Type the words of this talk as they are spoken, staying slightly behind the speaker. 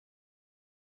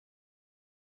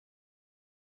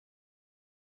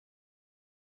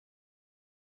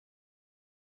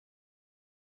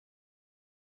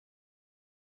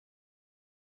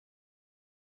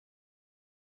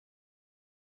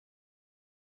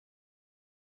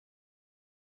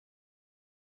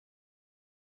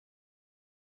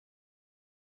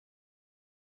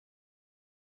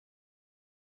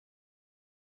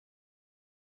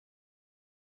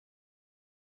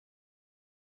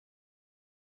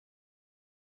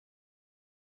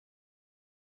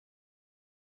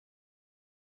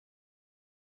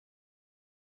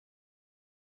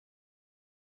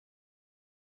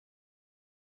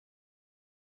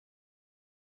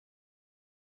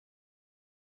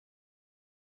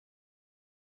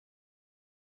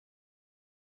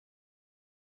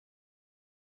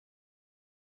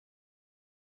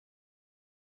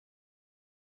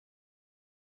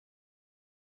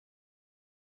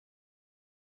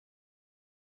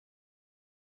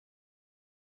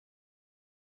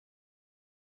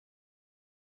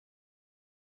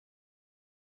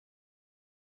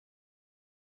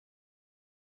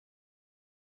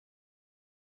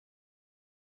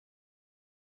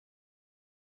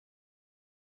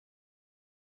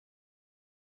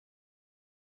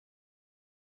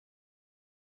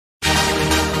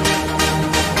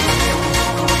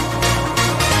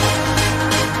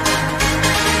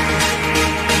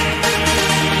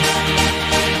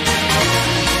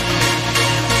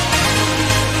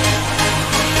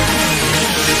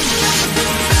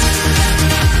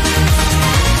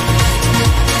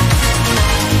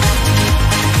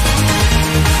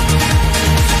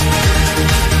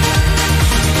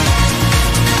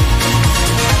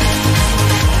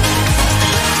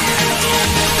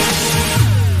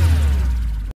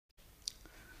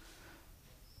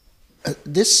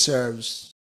This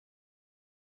serves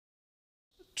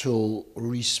to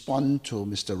respond to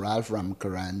Mr. Ralph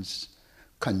Ramkarran's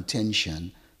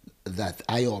contention that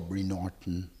I, Aubrey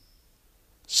Norton,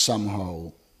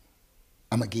 somehow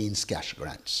am against cash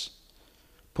grants.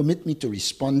 Permit me to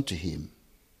respond to him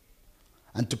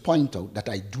and to point out that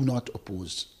I do not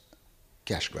oppose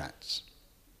cash grants.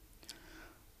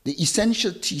 The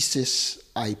essential thesis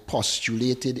I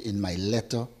postulated in my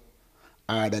letter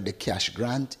are that the cash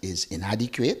grant is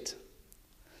inadequate,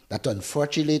 that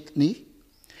unfortunately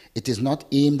it is not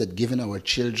aimed at giving our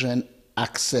children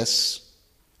access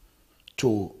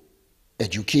to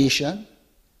education,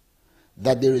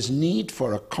 that there is need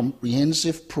for a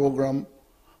comprehensive program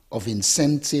of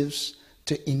incentives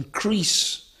to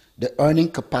increase the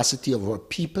earning capacity of our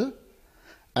people,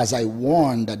 as I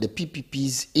warned that the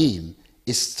PPP's aim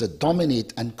is to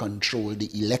dominate and control the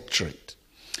electorate,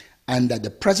 and that the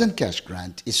present cash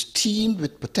grant is teamed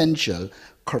with potential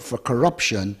for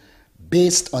corruption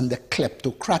based on the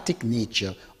kleptocratic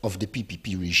nature of the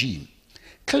PPP regime.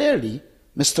 Clearly,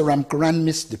 Mr. Ramkarran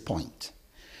missed the point.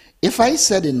 If I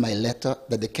said in my letter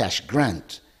that the cash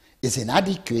grant is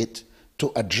inadequate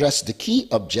to address the key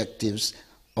objectives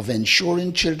of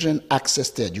ensuring children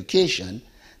access to education,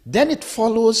 then it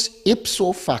follows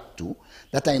ipso facto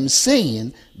that I am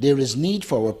saying there is need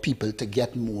for our people to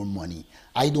get more money.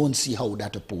 I don't see how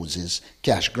that opposes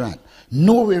cash grant.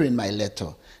 Nowhere in my letter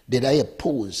did I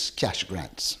oppose cash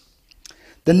grants.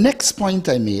 The next point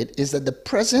I made is that the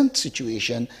present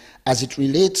situation as it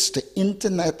relates to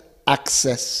internet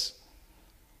access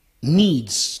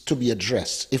needs to be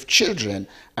addressed if children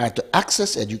are to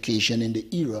access education in the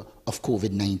era of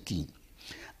COVID-19.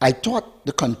 I thought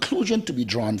the conclusion to be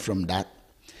drawn from that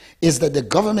is that the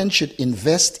government should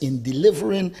invest in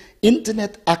delivering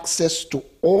internet access to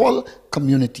all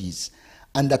communities,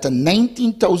 and that a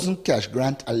 19,000 cash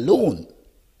grant alone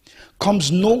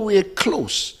comes nowhere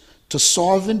close to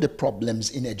solving the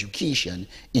problems in education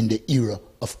in the era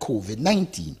of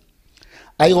COVID-19.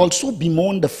 I also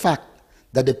bemoan the fact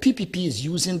that the PPP is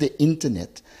using the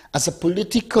internet as a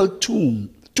political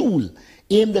tool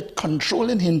aimed at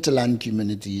controlling hinterland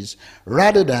communities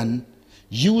rather than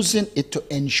using it to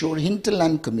ensure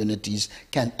hinterland communities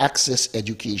can access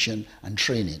education and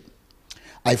training.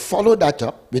 I follow that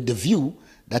up with the view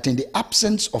that in the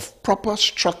absence of proper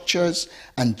structures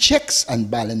and checks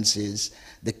and balances,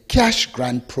 the cash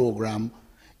grant program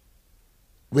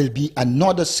will be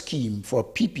another scheme for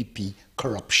PPP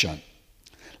corruption.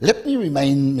 Let me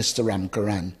remind Mr.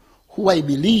 Ramkarran, who I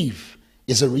believe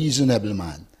is a reasonable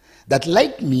man, that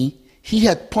like me, he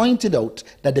had pointed out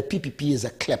that the PPP is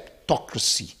a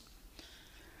kleptocracy.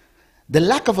 The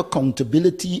lack of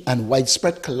accountability and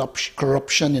widespread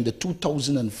corruption in the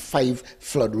 2005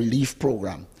 flood relief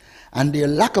program, and their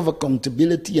lack of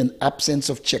accountability and absence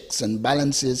of checks and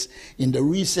balances in the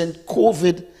recent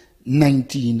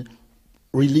COVID-19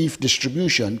 relief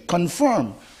distribution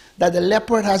confirm that the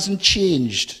leopard hasn't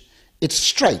changed its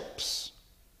stripes.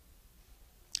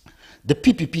 The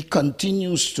PPP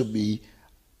continues to be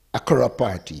a corrupt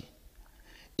party.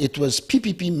 It was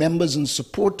PPP members and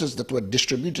supporters that were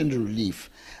distributing the relief,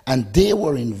 and they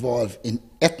were involved in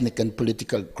ethnic and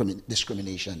political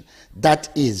discrimination. That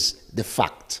is the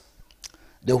fact.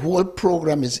 The whole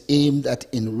program is aimed at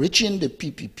enriching the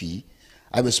PPP.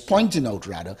 I was pointing out,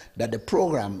 rather, that the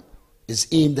program is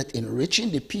aimed at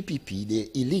enriching the PPP, the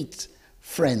elite,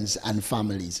 friends and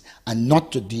families, and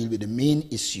not to deal with the main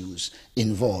issues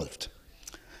involved.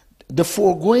 The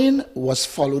foregoing was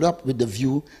followed up with the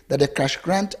view that the cash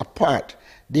grant apart,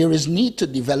 there is need to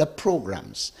develop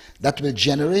programs that will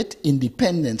generate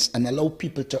independence and allow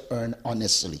people to earn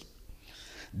honestly.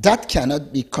 That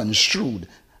cannot be construed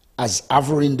as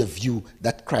averring the view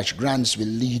that cash grants will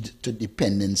lead to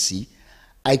dependency.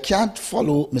 I can't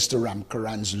follow Mr.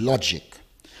 Ramkarran's logic,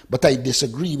 but I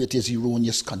disagree with his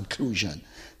erroneous conclusion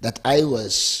that I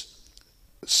was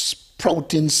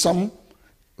sprouting some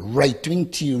right-wing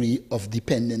theory of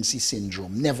dependency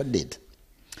syndrome. Never did.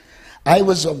 I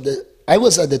was at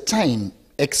the time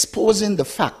exposing the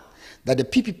fact that the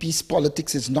PPP's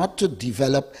politics is not to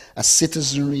develop a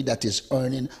citizenry that is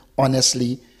earning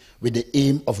honestly with the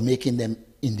aim of making them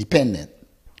independent.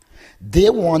 They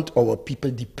want our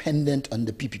people dependent on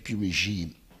the PPP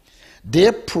regime.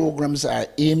 Their programs are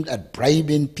aimed at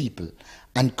bribing people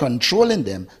and controlling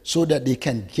them so that they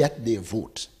can get their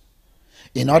vote.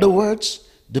 In other words,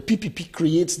 the PPP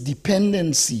creates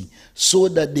dependency so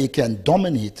that they can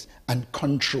dominate and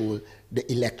control the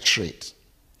electorate.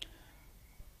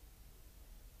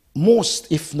 Most,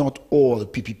 if not all,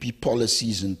 PPP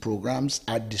policies and programs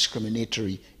are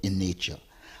discriminatory in nature.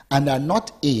 and are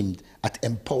not aimed at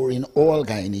empowering all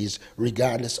Guyanese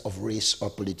regardless of race or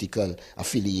political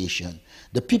affiliation.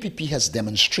 The PPP has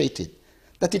demonstrated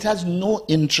that it has no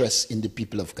interest in the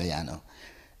people of Guyana.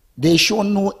 They show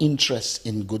no interest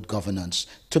in good governance.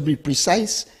 To be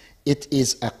precise, it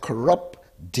is a corrupt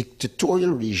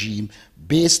dictatorial regime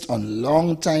based on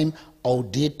long-time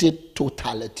outdated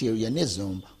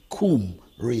totalitarianism, cum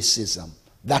racism.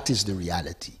 That is the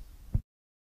reality.